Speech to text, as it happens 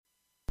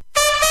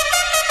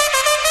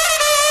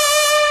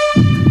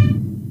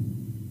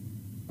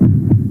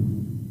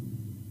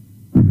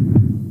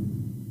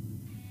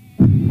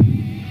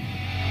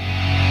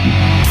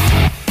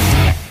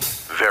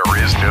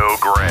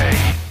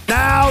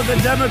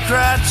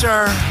Democrats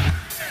are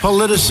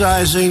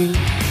politicizing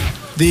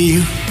the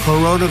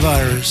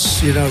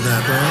coronavirus. You know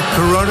that, right?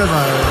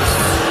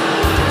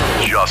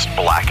 Coronavirus. Just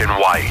black and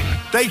white.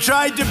 They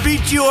tried to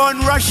beat you on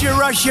Russia.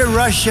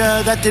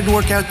 That didn't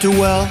work out too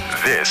well.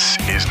 This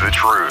is the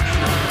truth.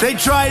 They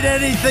tried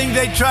anything.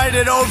 They tried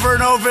it over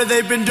and over.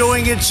 They've been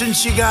doing it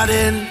since you got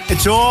in.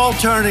 It's all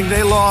turning.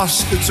 They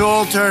lost. It's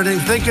all turning.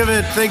 Think of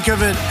it.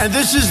 And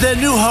this is their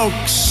new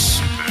hoax.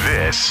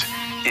 This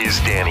is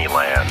Danny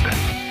Land.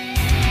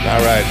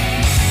 All right.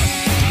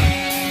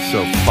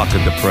 So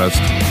fucking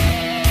depressed.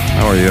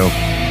 How are you?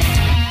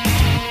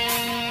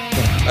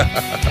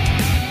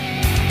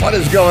 What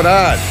is going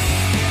on?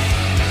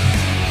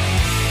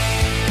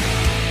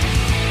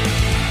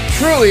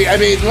 Truly, I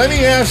mean, let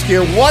me ask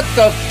you, what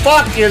the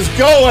fuck is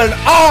going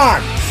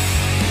on?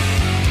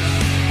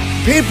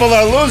 People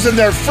are losing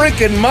their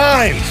freaking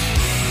minds.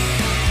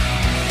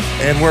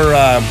 And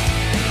we're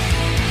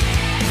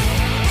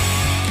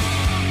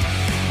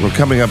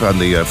coming up on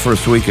the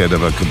first weekend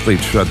of a complete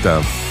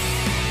shutdown.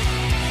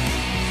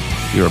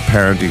 You're a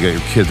parent, you got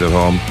your kids at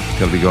home,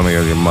 got to be going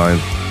out of your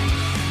mind.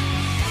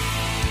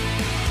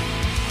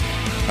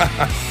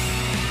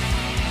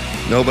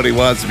 Nobody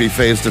wants to be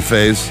face to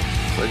face.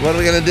 Like, what are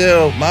we going to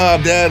do?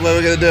 Mom, Dad, what are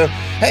we going to do?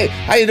 Hey,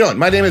 how you doing?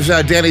 My name is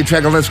Danny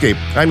Chekalinsky.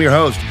 I'm your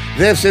host.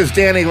 This is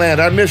Danny Land.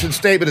 Our mission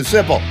statement is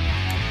simple.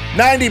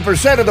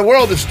 90% of the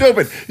world is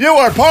stupid. You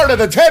are part of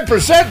the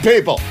 10%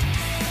 people.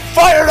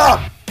 Fired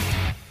up!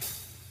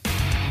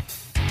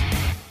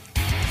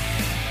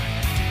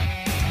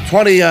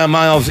 20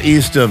 miles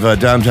east of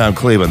downtown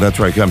Cleveland. That's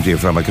where I come to you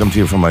from. I come to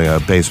you from my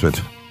basement.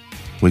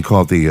 We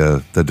call it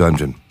the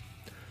dungeon.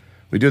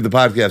 We do the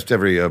podcast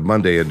every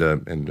Monday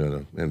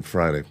and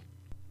Friday.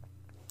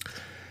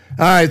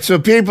 All right, so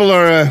people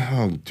are,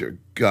 oh, dear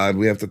God,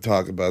 we have to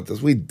talk about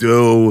this. We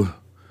do.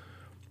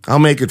 I'll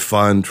make it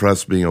fun,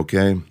 trust me,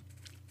 okay?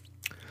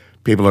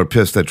 People are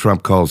pissed that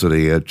Trump calls it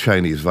a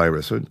Chinese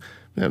virus.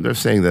 They're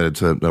saying that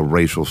it's a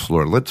racial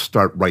slur. Let's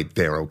start right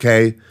there,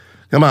 okay?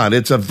 Come on,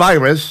 it's a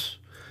virus.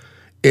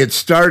 It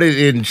started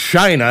in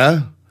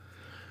China.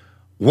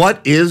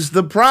 What is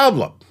the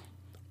problem?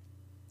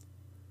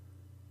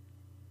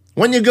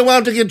 When you go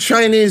out to get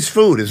Chinese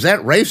food, is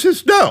that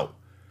racist? No.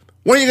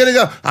 Where are you going to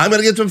go? I'm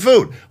going to get some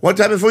food. What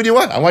type of food do you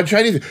want? I want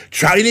Chinese.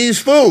 Chinese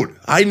food.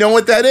 I know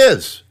what that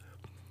is.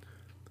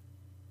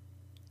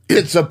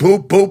 It's a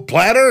poop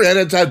platter and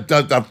it's a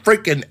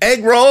freaking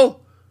egg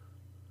roll.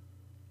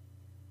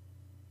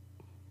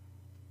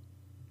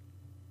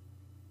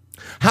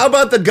 How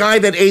about the guy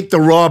that ate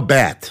the raw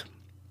bat?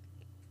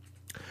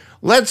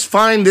 Let's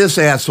find this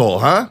asshole,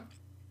 huh?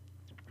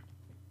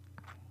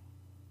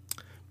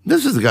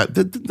 This is the guy,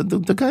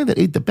 the guy that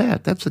ate the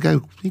bat. That's the guy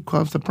who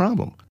caused the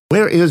problem.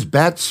 Where is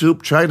Bat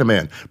Soup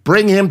Chinaman?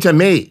 Bring him to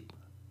me.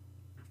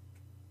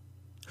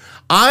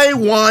 I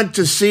want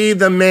to see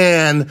the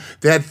man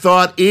that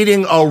thought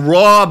eating a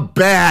raw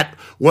bat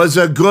was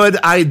a good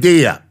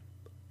idea.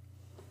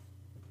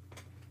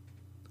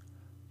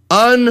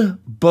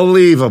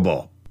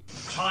 Unbelievable.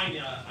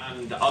 China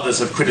and others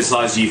have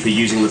criticized you for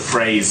using the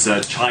phrase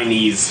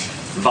Chinese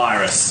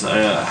virus.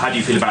 How do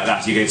you feel about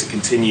that? Are you going to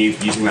continue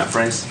using that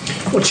phrase?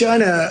 Well,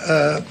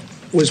 China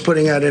was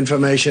putting out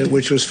information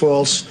which was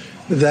false,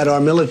 that our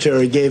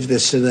military gave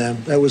this to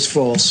them. That was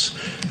false.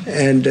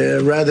 And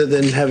rather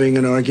than having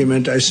an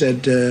argument, I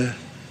said,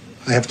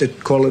 I have to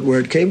call it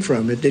where it came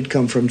from. It did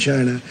come from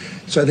China.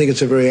 So I think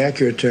it's a very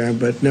accurate term.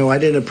 But no, I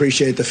didn't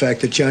appreciate the fact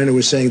that China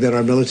was saying that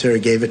our military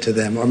gave it to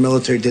them. Our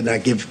military did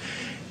not give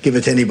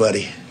it to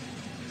anybody.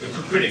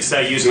 Critics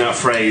say using that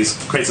phrase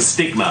creates a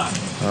stigma.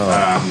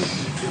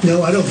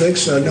 No, I don't think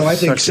so. No, I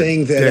think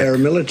saying that our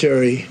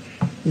military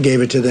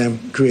gave it to them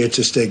creates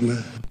a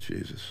stigma.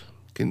 Jesus.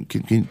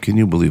 Can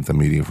you believe the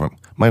media? From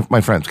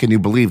my friends, can you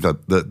believe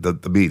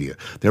the media?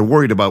 They're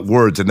worried about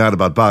words and not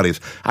about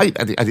bodies. And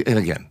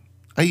again,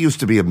 I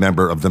used to be a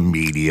member of the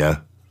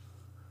media.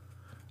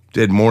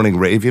 Did morning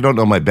radio. If you don't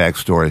know my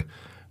backstory,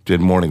 did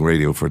morning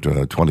radio for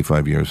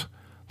 25 years.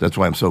 That's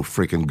why I'm so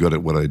freaking good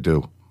at what I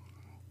do.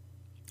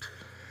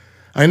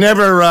 I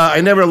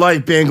never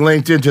liked being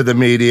linked into the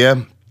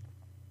media.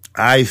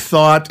 I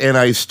thought, and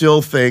I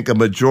still think, a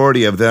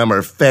majority of them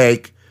are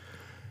fake.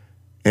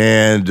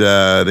 And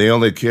they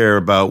only care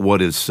about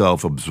what is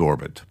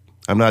self-absorbent.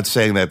 I'm not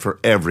saying that for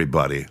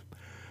everybody,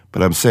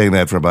 but I'm saying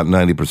that for about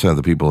 90% of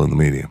the people in the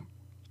media.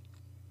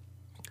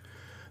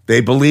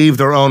 They believe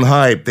their own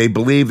hype. They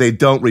believe they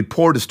don't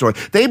report a story.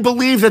 They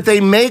believe that they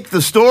make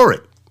the story.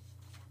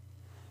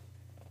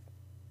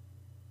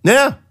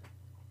 Yeah.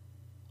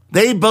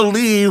 They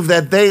believe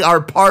that they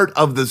are part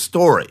of the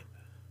story.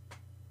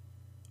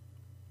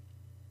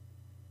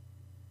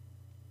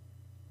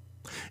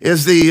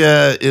 Is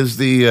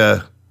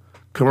the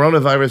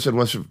coronavirus in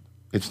West?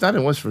 It's not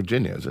in West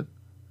Virginia, is it?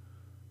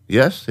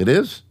 Yes, it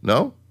is.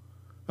 No,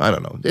 I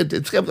don't know.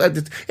 It's going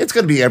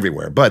to be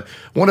everywhere. But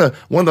one of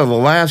the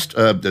last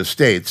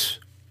states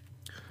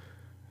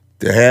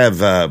to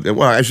have,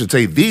 well, I should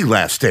say the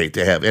last state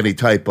to have any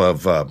type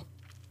of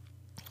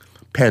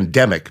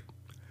pandemic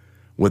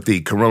with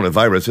the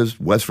coronavirus is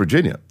West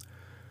Virginia.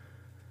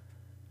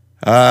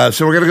 So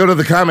we're going to go to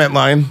the comment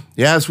line.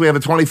 Yes, we have a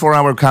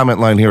 24-hour comment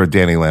line here at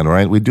Dannyland, all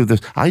right? We do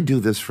this. I do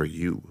this for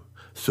you,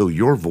 so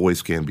your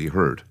voice can be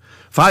heard.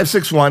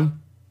 561,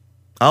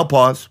 I'll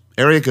pause,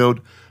 area code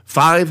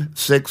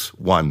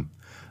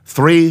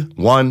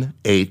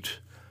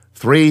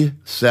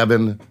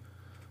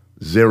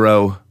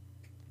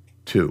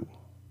 561-318-3702.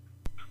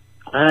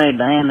 Hey,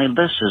 Danny,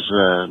 this is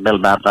Bill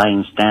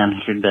Baines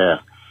down here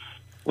to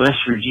West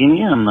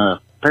Virginia. I'm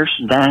a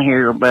person down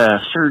here,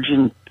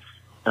 surgeon,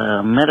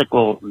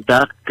 medical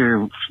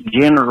doctor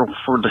general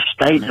for the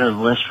state of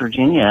West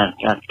Virginia.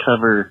 I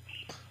cover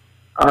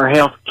our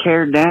health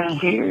care down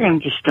here,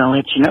 and just going to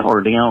let you know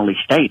we're the only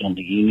state in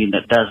the union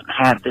that doesn't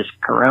have this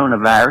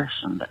coronavirus,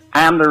 and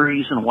I'm the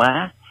reason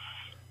why.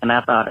 And I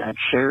thought I'd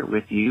share it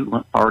with you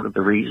one part of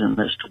the reason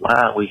as to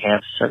why we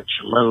have such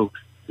low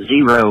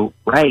zero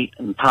rate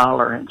and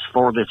tolerance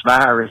for this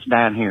virus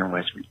down here in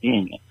West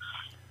Virginia.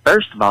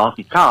 First of all, if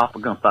you cough,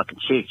 we're going to fucking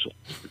shoot you.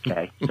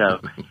 Okay?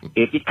 So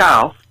if you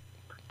cough,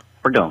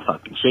 we're going to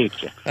fucking shoot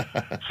you.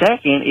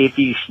 Second, if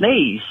you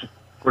sneeze,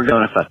 we're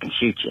going to fucking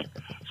shoot you.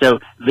 So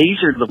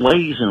these are the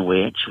ways in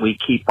which we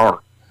keep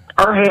our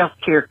health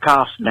care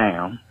costs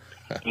down.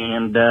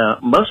 And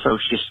most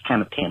folks just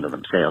kind of tend to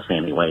themselves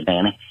anyway,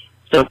 Danny.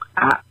 So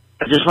I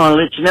just want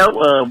to let you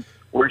know,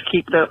 we're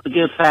keeping up the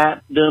good fight,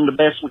 doing the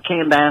best we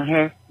can down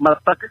here,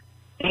 motherfucker.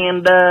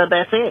 And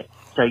that's it.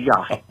 So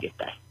y'all have a good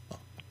day.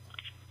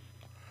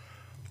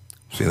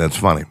 See, that's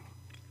funny.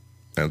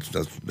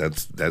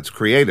 That's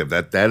creative.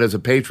 That is a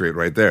patriot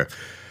right there.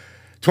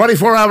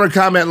 24-hour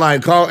comment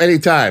line. Call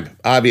anytime,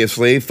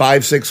 obviously.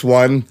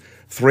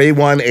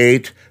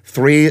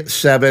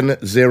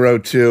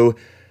 561-318-3702.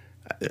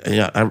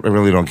 Yeah, I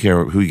really don't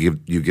care who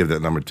you give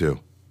that number to.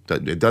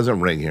 It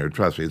doesn't ring here.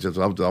 Trust me. It's just,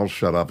 I'll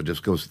shut off. It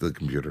just goes to the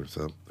computer.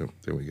 So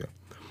there we go.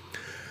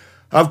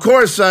 Of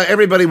course,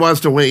 everybody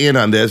wants to weigh in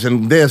on this,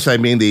 and this, I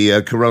mean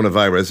the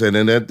coronavirus,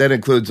 and that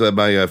includes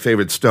my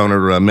favorite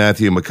stoner,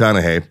 Matthew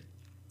McConaughey.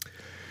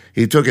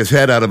 He took his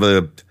head out of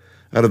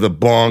the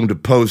bong to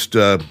post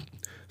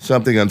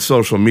something on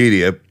social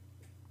media.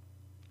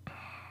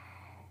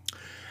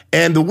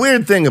 And the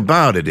weird thing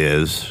about it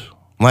is,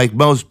 like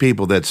most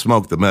people that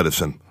smoke the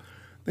medicine,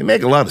 they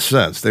make a lot of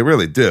sense. They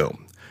really do.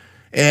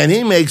 And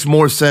he makes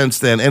more sense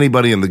than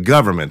anybody in the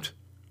government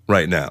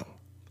right now.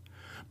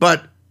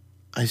 But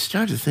I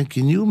started to think,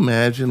 can you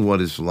imagine what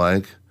it's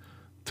like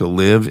to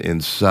live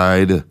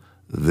inside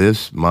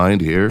this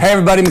mind here? Hey,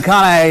 everybody,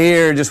 McConaughey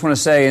here. Just want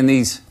to say in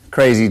these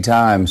crazy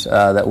times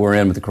that we're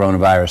in with the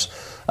coronavirus,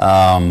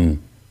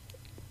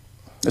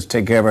 let's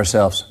take care of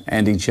ourselves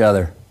and each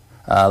other.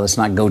 Let's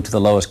not go to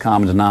the lowest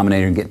common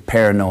denominator and get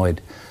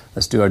paranoid.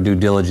 Let's do our due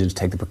diligence,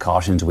 take the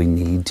precautions we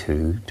need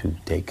to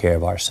take care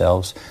of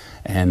ourselves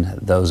and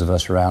those of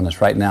us around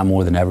us. Right now,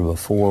 more than ever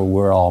before,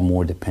 we're all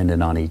more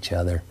dependent on each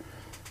other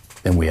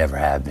than we ever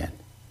have been.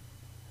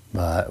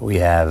 But we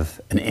have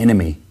an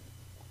enemy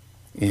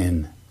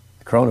in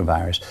the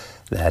coronavirus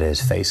that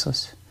is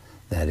faceless,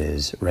 that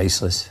is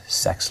raceless,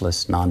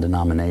 sexless,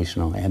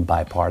 non-denominational, and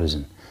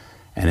bipartisan.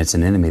 And it's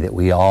an enemy that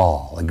we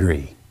all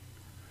agree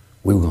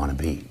we're going to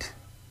beat.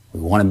 We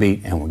want to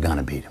beat, and we're going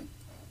to beat him.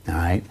 All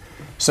right?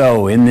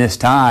 So in this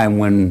time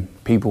when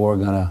people are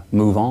going to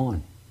move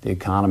on, the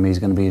economy is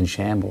going to be in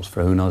shambles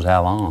for who knows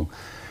how long,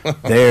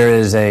 there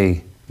is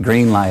a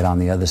green light on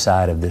the other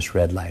side of this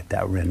red light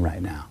that we're in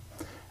right now.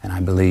 And I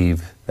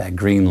believe that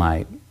green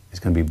light is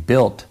going to be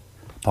built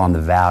upon the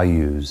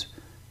values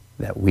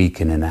that we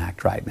can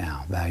enact right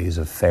now. Values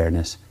of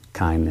fairness,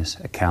 kindness,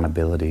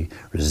 accountability,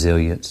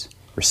 resilience,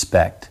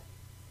 respect,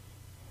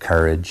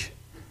 courage.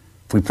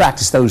 If we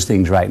practice those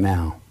things right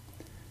now,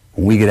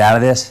 when we get out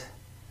of this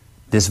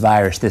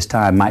virus this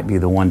time might be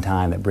the one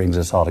time that brings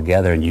us all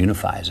together and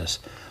unifies us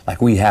like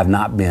we have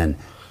not been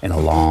in a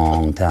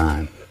long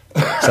time.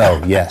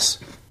 So, yes.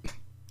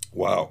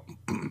 Wow.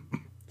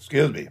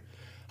 Excuse me.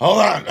 Hold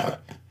on.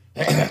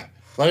 Let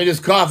me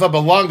just cough up a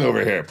lung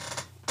over here.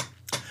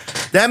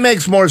 That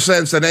makes more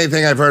sense than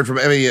anything I've heard from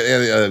any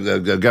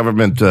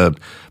government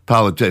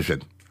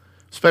politician,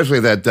 especially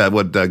that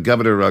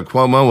Governor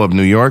Cuomo of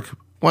New York.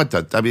 All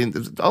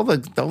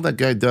that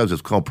guy does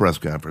is call press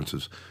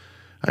conferences.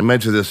 I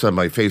mentioned this on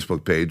my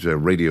Facebook page,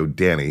 Radio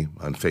Danny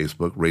on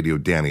Facebook, Radio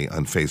Danny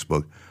on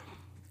Facebook.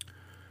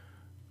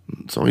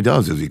 So all he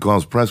does is he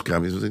calls press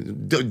conferences.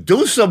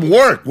 Do some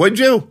work, would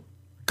you?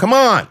 Come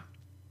on.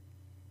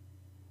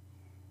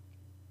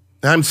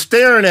 I'm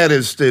staring at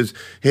his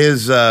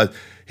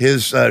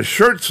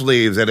shirt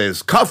sleeves and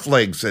his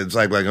cufflinks. It's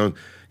like who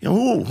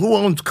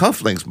owns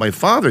cufflinks? My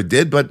father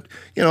did, but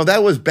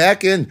that was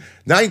back in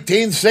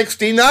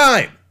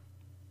 1969.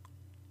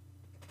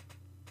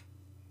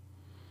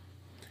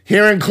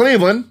 Here in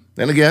Cleveland,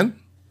 and again,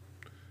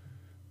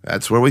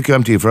 that's where we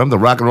come to you from, the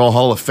Rock and Roll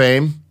Hall of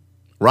Fame,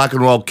 rock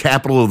and roll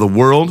capital of the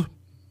world.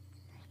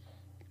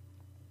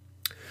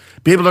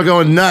 People are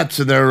going nuts,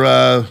 and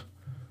they're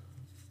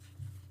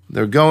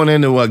going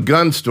into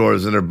gun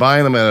stores and they're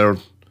buying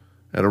them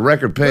at a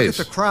record pace.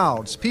 Look at the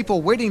crowds,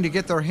 people waiting to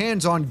get their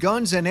hands on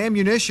guns and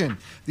ammunition.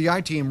 The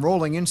I-team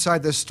rolling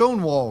inside the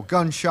Stonewall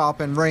gun shop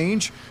and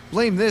range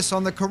blame this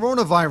on the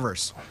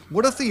coronavirus.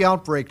 What if the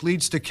outbreak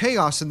leads to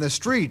chaos in the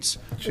streets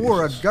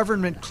or a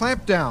government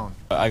clampdown?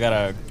 I got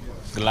a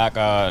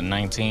Glock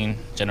 19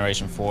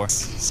 Generation 4.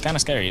 It's kind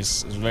of scary.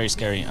 It's very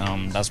scary.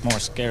 That's more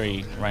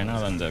scary right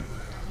now than the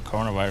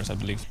coronavirus, I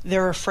believe.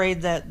 They're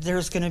afraid that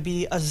there's going to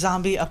be a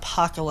zombie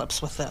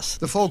apocalypse with this.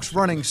 The folks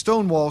running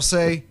Stonewall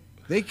say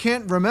they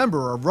can't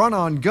remember a run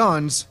on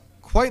guns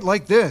quite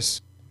like this.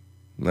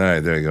 All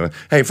right, there you go.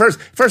 Hey, first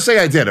thing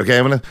I did, okay,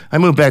 I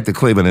moved back to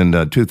Cleveland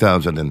in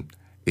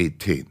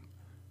 2018.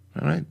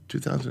 All right,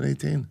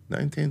 2018,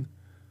 19,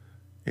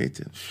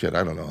 18. Shit,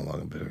 I don't know how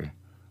long I've been here.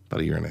 About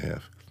a year and a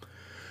half.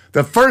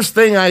 The first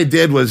thing I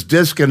did was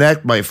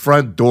disconnect my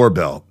front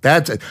doorbell.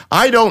 That's it.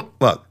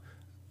 Look,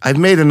 I've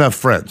made enough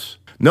friends.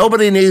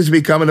 Nobody needs to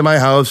be coming to my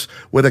house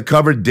with a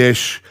covered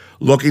dish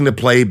looking to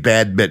play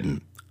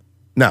badminton.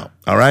 No,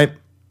 all right?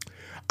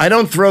 I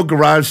don't throw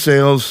garage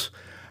sales.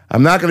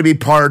 I'm not going to be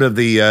part of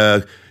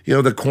the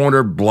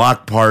corner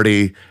block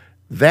party.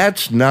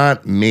 That's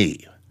not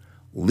me.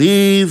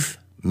 Leave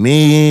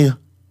me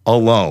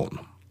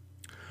alone.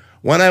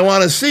 When I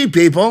want to see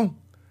people,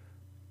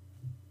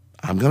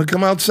 I'm going to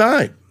come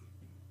outside.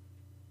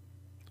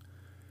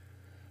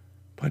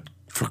 But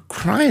for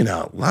crying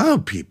out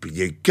loud, people,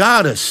 you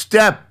got to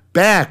step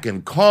back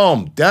and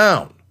calm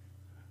down.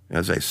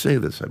 As I say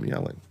this, I'm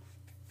yelling.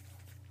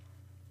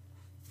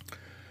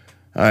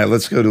 All right,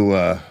 let's go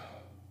to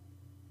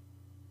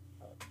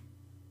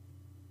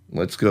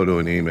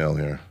an email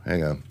here.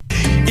 Hang on.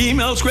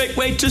 Email's a great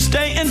way to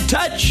stay in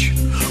touch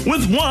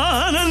with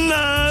one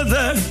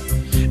another.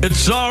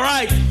 It's all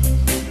right.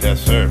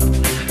 Yes, sir.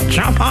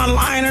 Jump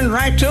online and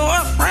write to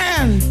a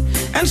friend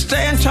and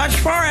stay in touch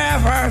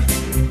forever.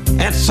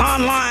 It's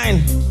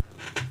online.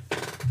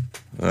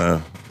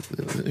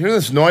 Hear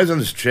this noise on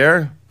this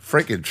chair?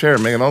 Freaking chair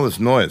making all this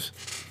noise.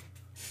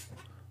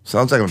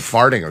 Sounds like I'm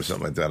farting or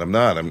something like that. I'm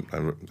not.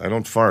 I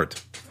don't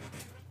fart.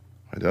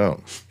 I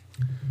don't.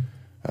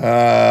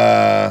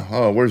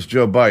 Where's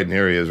Joe Biden?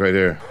 Here he is, right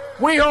here.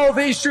 We hold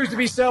these truths to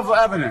be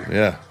self-evident.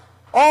 Yeah.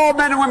 All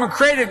men and women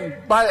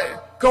created by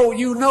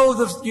you know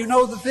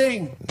the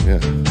thing. Yeah.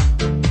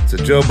 It's a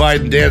Joe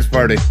Biden dance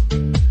party.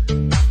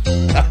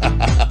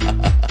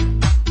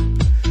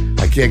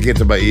 I can't get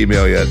to my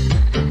email yet.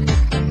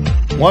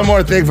 One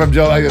more thing from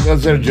Joe.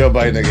 Let's hear Joe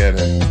Biden again.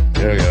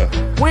 There we go.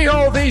 We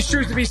hold these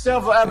truths to be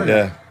self-evident.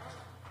 Yeah.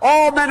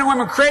 All men and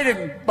women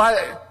created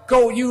by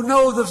you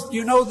know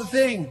the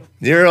thing.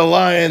 You're a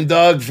lion,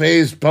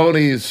 dog-faced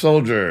pony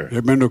soldier. You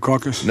ever been to a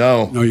caucus?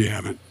 No. No, you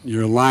haven't.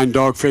 You're a lion,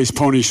 dog-faced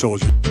pony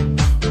soldier.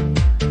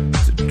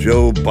 It's a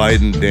Joe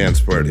Biden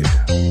dance party.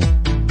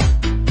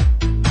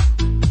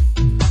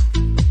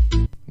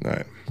 All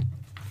right.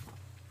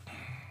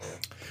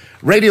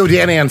 Radio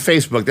Danny on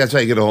Facebook. That's how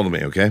you get a hold of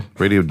me, okay?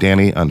 Radio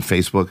Danny on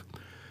Facebook.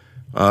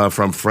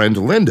 From friend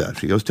Linda.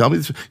 She goes, tell me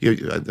this.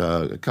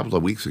 A couple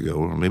of weeks ago,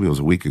 or maybe it was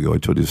a week ago, I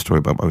told you the story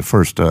about my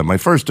first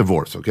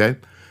divorce, okay?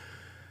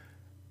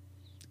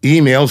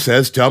 Email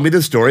says, tell me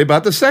the story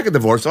about the second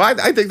divorce. So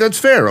I think that's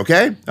fair,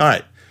 okay? All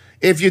right.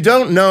 If you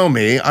don't know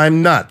me,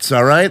 I'm nuts,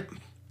 all right?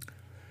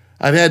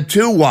 I've had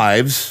 2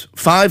 wives,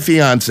 5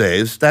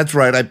 fiancés. That's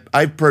right,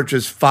 I've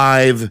purchased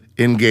 5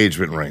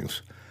 engagement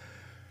rings.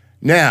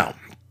 Now,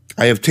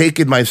 I have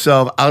taken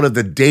myself out of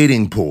the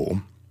dating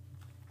pool,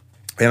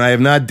 and I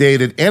have not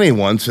dated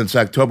anyone since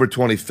October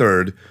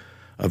 23rd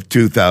of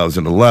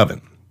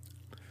 2011.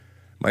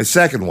 My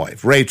second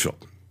wife, Rachel,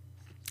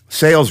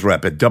 sales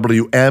rep at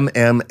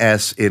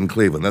WMMS in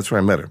Cleveland. That's where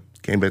I met her.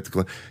 Came back to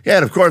Cleveland. Yeah,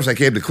 and of course I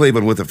came to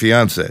Cleveland with a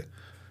fiance.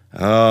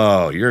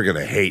 Oh, you're going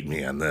to hate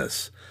me on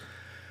this.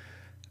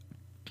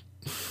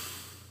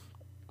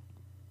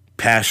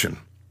 Passion.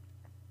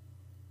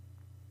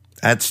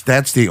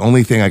 That's the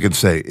only thing I can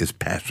say is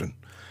passion.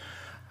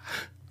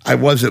 I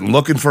wasn't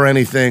looking for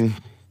anything,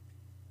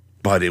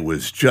 but it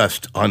was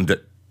just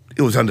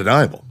it was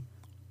undeniable.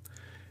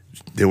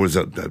 There was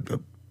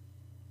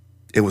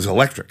it was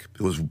electric.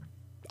 It was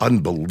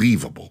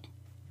unbelievable.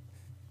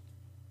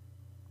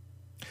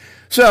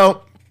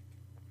 So,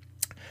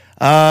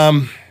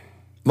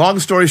 long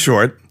story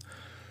short,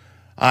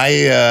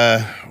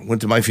 I went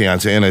to my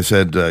fiance and I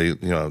said,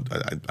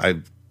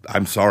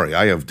 I'm sorry.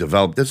 I have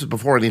developed, this is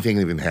before anything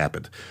even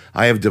happened.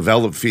 I have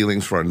developed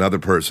feelings for another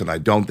person. I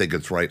don't think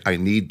it's right. I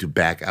need to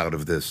back out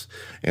of this,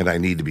 and I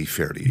need to be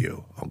fair to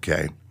you,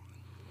 okay?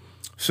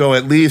 So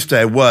at least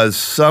I was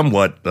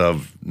somewhat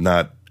of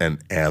not an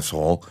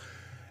asshole,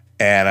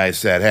 and I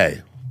said,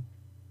 hey,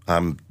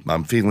 I'm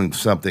feeling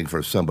something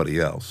for somebody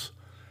else,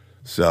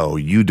 so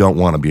you don't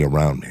want to be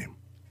around me.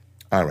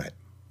 All right.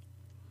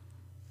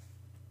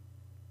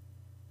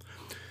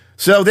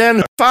 So then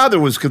her father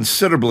was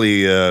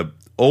considerably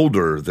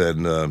older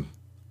than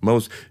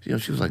most. She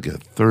was like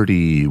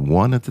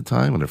 31 at the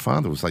time, and her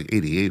father was like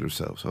 88 or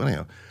so. So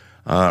anyhow,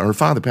 her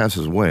father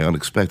passes away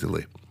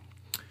unexpectedly.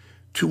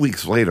 2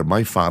 weeks later,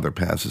 my father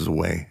passes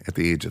away at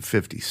the age of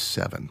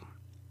 57.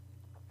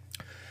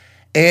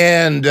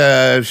 And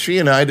she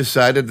and I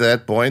decided at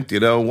that point, you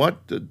know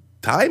what, the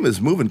time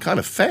is moving kind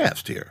of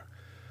fast here.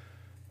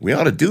 We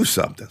ought to do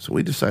something. So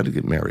we decided to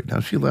get married.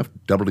 Now, she left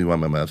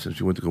WMMS and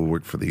she went to go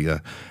work for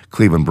the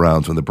Cleveland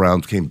Browns when the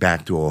Browns came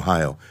back to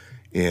Ohio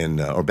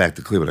or back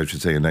to Cleveland, I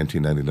should say, in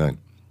 1999.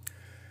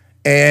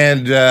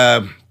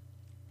 And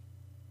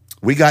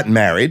we got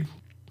married,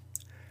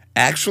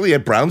 actually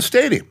at Brown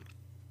Stadium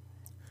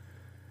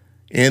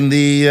in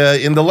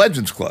the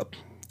Legends Club.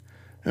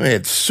 We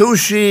had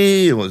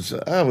sushi.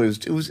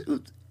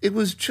 It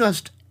was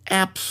just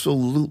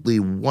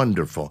absolutely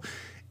wonderful.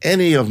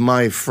 Any of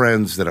my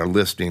friends that are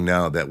listening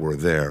now that were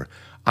there,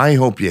 I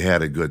hope you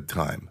had a good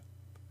time.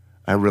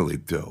 I really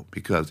do,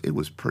 because it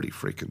was pretty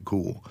freaking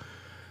cool.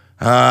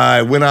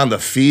 I went on the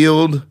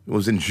field. It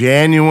was in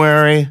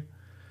January.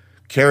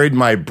 Carried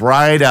my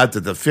bride out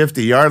to the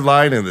 50-yard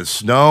line in the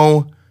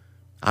snow.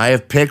 I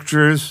have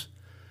pictures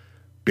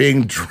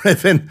being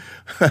driven,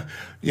 on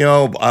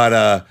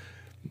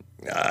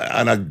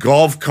a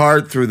golf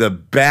cart through the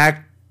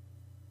back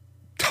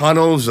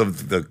tunnels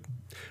of the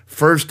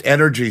First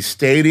Energy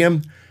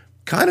Stadium.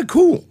 Kind of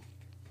cool.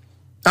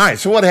 All right,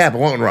 so what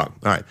happened? What went wrong?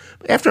 All right,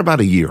 after about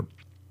a year,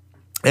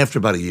 kind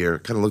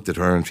of looked at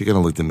her and she kind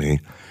of looked at me.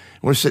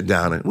 We're sitting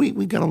down and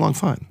we got along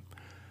fine.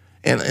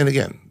 And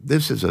again,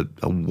 this is a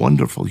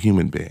wonderful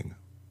human being.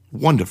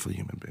 Wonderful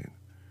human being.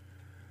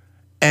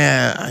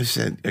 And I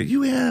said, are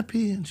you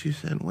happy? And she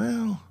said,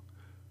 well,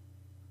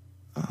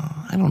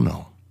 I don't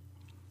know.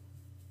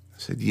 I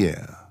said,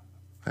 yeah,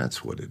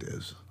 that's what it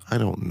is. I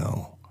don't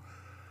know.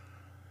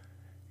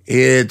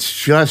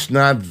 It's just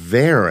not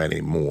there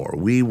anymore.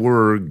 We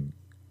were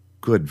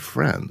good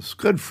friends.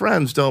 Good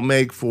friends don't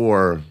make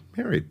for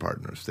married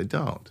partners. They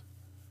don't.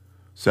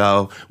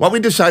 So what we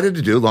decided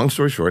to do, long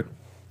story short,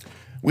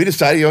 we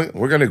decided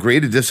we're going to agree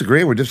to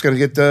disagree. We're just going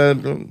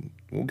to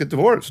we'll get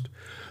divorced.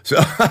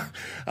 So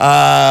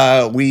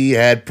we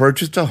had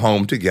purchased a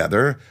home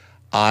together.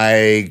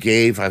 I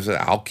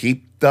said, I'll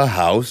keep the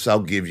house. I'll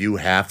give you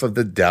half of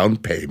the down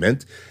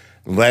payment.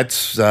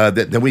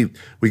 Then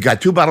we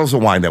got 2 bottles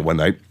of wine that one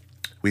night.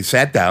 We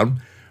sat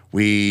down.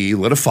 We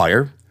lit a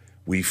fire.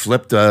 We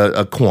flipped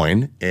a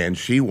coin, and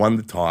she won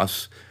the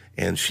toss,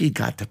 and she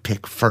got to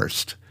pick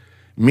first,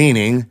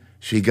 meaning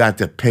she got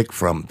to pick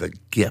from the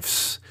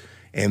gifts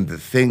and the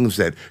things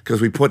because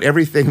we put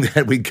everything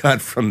that we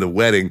got from the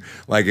wedding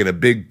like in a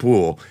big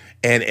pool,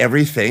 and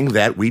everything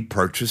that we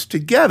purchased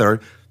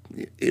together,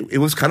 it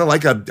was kind of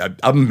like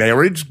a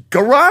marriage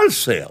garage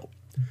sale.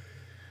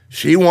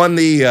 She won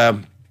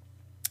the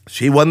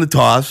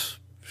toss.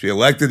 She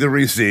elected to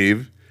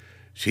receive.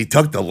 She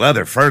took the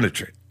leather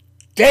furniture.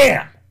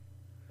 Damn!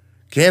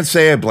 Can't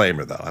say I blame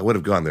her, though. I would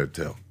have gone there,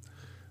 too.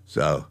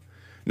 So,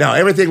 now,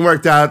 everything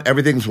worked out.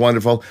 Everything's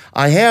wonderful.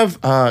 I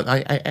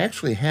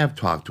actually have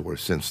talked to her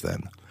since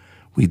then.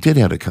 We did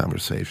have a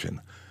conversation.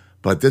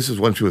 But this is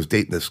when she was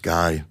dating this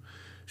guy.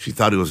 She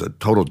thought he was a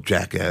total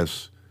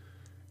jackass.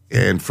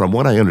 And from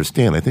what I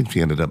understand, I think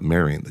she ended up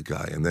marrying the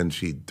guy. And then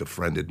she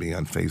defriended me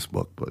on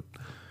Facebook. But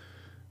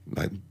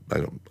I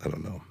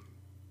don't know.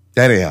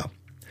 Anyhow,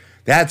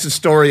 that's the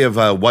story of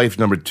wife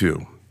number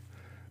 2.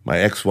 My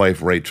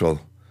ex-wife,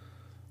 Rachel.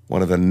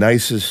 One of the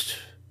nicest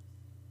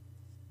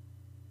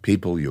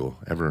people you'll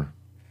ever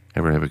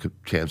have a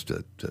chance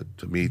to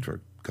meet or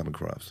come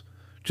across.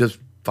 Just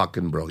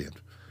fucking brilliant.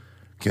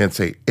 Can't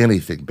say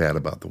anything bad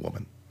about the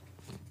woman.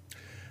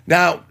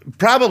 Now,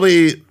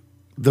 probably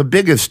the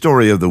biggest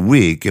story of the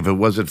week, if it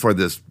wasn't for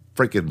this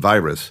freaking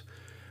virus,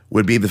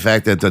 would be the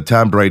fact that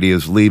Tom Brady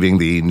is leaving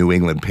the New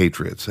England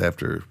Patriots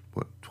after,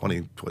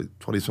 20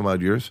 some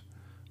odd years?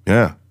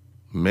 Yeah,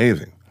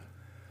 amazing.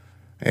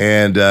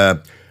 And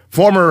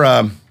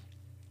former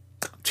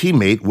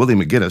teammate, Willie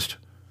McGinnis,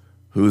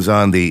 who's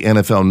on the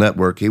NFL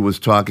Network, he was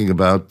talking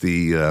about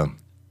the,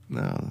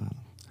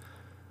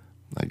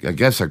 I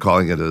guess they're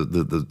calling it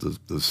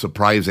the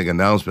surprising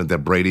announcement that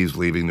Brady's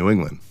leaving New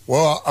England.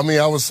 Well, I mean,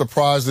 I was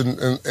surprised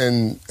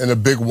in a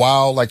big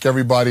wow like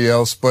everybody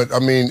else, but I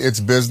mean,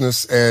 it's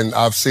business and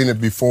I've seen it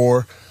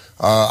before.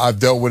 I've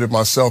dealt with it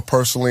myself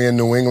personally in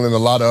New England. A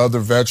lot of other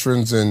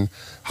veterans and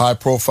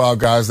high-profile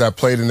guys that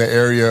played in the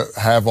area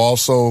have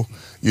also,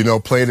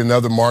 played in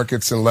other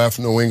markets and left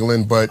New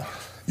England. But,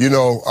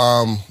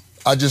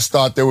 I just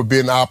thought there would be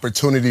an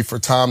opportunity for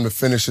Tom to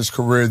finish his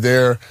career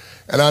there.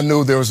 And I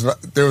knew there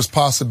was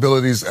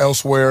possibilities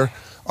elsewhere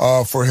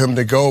for him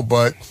to go.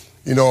 But,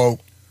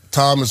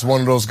 Tom is one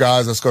of those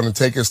guys that's going to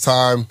take his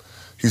time.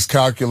 He's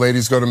calculated.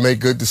 He's going to make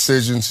good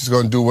decisions. He's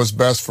going to do what's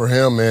best for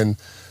him. And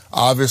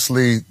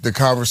obviously the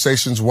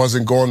conversations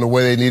wasn't going the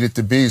way they needed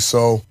to be.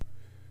 So,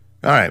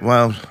 all right.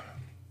 Well,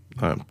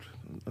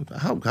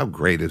 how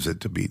great is it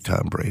to be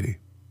Tom Brady?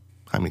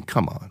 I mean,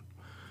 come on.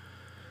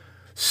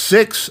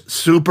 6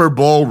 Super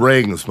Bowl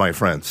rings, my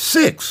friend.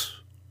 6.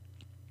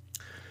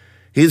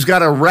 He's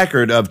got a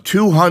record of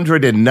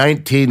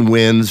 219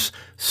 wins,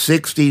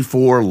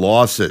 64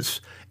 losses,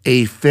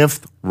 a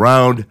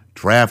 5th-round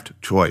draft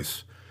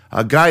choice.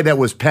 A guy that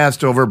was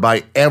passed over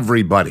by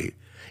everybody,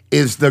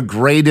 is the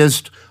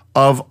greatest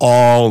of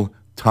all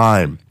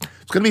time.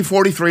 He's going to be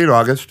 43 in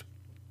August.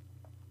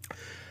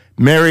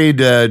 Married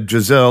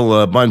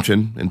Gisele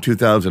Bundchen in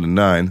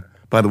 2009.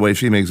 By the way,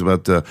 she makes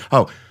about,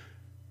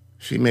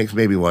 she makes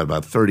maybe,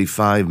 about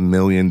 $35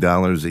 million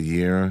a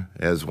year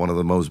as one of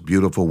the most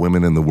beautiful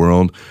women in the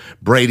world.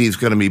 Brady's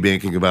going to be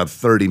making about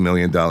 $30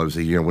 million a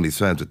year when he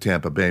signs with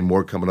Tampa Bay.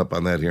 More coming up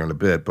on that here in a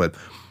bit. But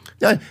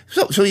yeah,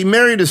 so he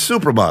married a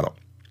supermodel.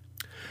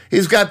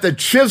 He's got the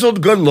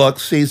chiseled good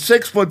looks. He's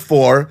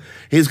 6'4".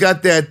 He's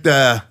got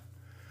that,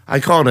 I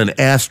call it an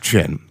ass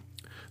chin.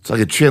 It's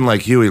like a chin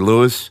like Huey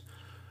Lewis.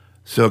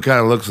 So it kind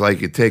of looks like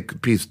you take a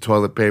piece of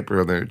toilet paper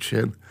on their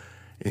chin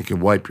and you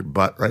can wipe your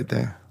butt right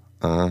there.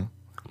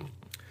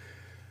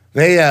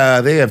 They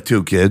have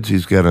 2 kids.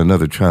 He's got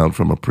another child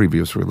from a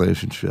previous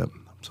relationship.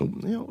 So,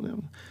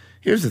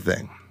 here's the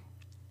thing.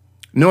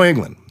 New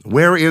England,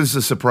 where is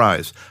the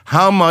surprise?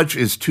 How much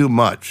is too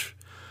much?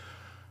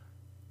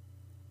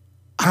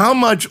 How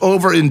much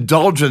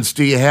overindulgence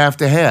do you have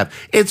to have?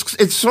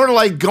 It's sort of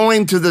like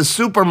going to the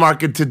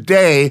supermarket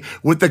today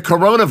with the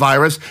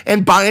coronavirus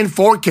and buying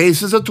 4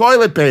 cases of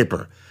toilet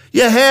paper.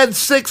 You had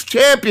 6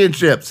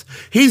 championships.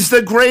 He's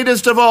the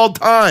greatest of all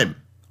time.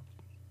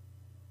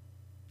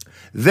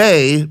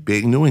 They,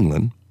 being New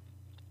England,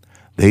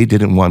 they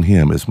didn't want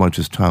him as much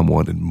as Tom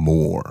wanted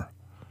more.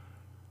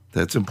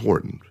 That's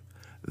important.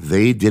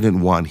 They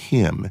didn't want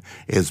him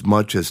as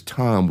much as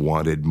Tom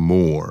wanted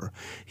more.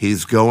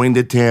 He's going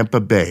to Tampa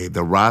Bay.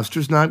 The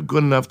roster's not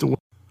good enough to win.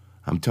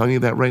 I'm telling you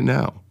that right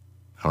now.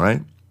 All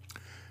right?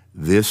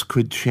 This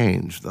could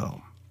change,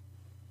 though.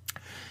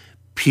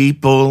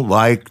 People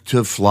like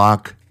to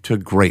flock to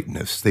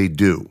greatness. They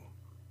do.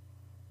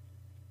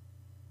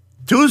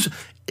 Don't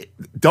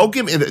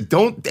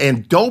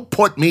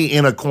put me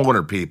in a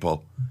corner,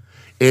 people.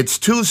 It's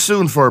too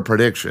soon for a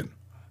prediction.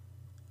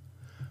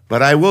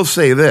 But I will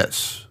say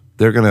this.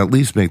 They're going to at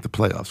least make the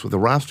playoffs. With the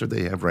roster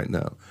they have right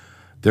now,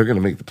 they're going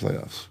to make the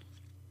playoffs.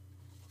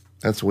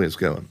 That's the way it's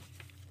going.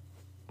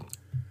 All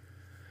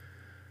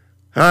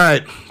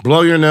right.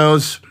 Blow your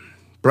nose.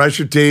 Brush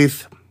your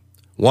teeth.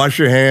 Wash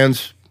your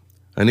hands.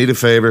 I need a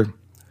favor.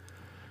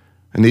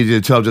 I need you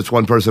to tell just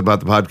one person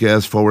about the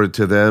podcast. Forward it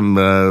to them.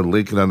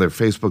 Link it on their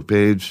Facebook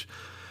page.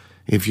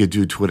 If you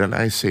do Twitter, and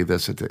I say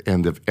this at the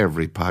end of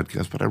every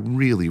podcast, but I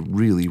really,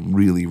 really,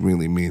 really,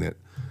 really mean it.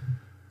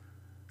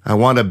 I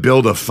want to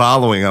build a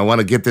following. I want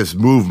to get this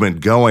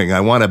movement going. I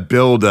want to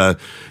build a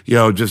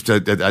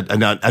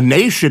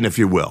nation, if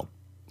you will.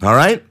 All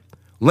right?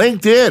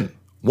 LinkedIn,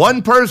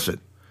 one person,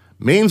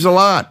 means a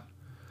lot.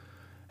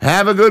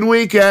 Have a good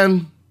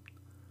weekend.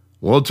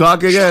 We'll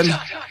talk again. Shut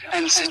up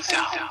and sit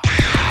down.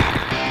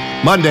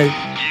 Monday.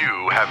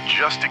 You have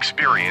just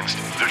experienced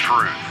the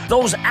truth.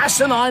 Those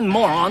asinine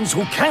morons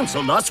who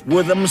canceled us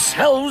were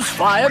themselves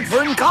fired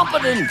for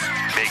incompetence.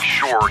 Make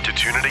sure to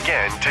tune in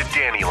again to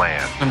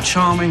Dannyland. I'm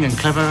charming and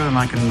clever, and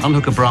I can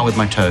unhook a bra with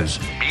my toes.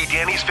 Be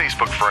Danny's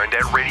Facebook friend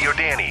at Radio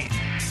Danny.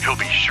 He'll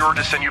be sure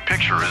to send you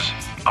pictures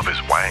of his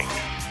wang.